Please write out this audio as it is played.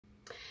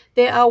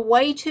There are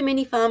way too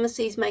many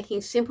pharmacies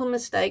making simple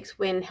mistakes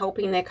when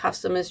helping their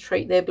customers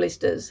treat their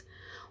blisters.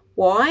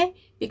 Why?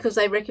 Because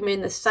they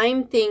recommend the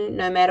same thing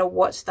no matter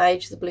what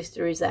stage the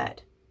blister is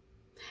at.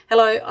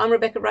 Hello, I'm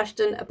Rebecca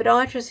Rushton, a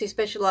podiatrist who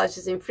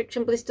specialises in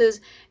friction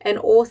blisters and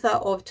author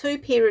of 2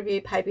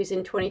 peer-reviewed papers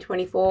in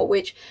 2024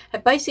 which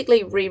have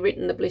basically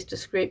rewritten the blister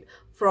script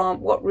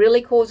from what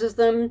really causes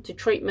them to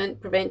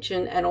treatment,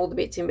 prevention and all the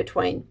bits in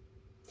between.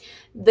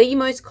 The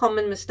most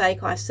common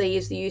mistake I see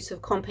is the use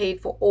of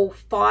Compeed for all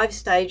 5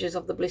 stages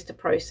of the blister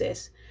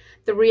process.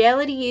 The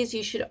reality is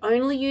you should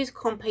only use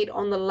Compeed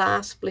on the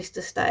last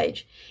blister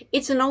stage.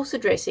 It's an ulcer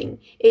dressing.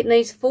 It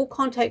needs full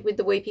contact with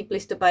the weepy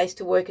blister base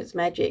to work its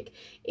magic.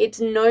 It's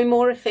no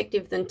more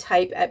effective than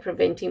tape at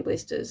preventing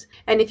blisters.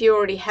 And if you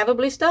already have a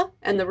blister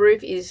and the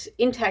roof is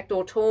intact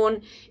or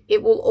torn,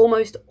 it will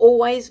almost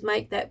always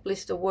make that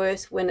blister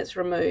worse when it's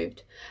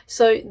removed.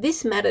 So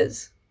this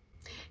matters.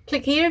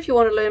 Click here if you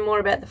want to learn more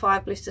about the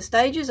 5 blister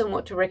stages and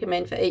what to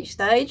recommend for each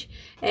stage.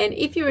 And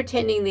if you're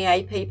attending the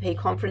APP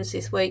conference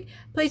this week,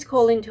 please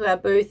call into our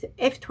booth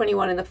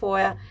F21 in the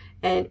foyer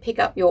and pick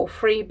up your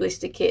free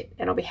blister kit,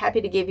 and I'll be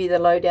happy to give you the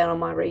lowdown on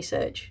my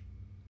research.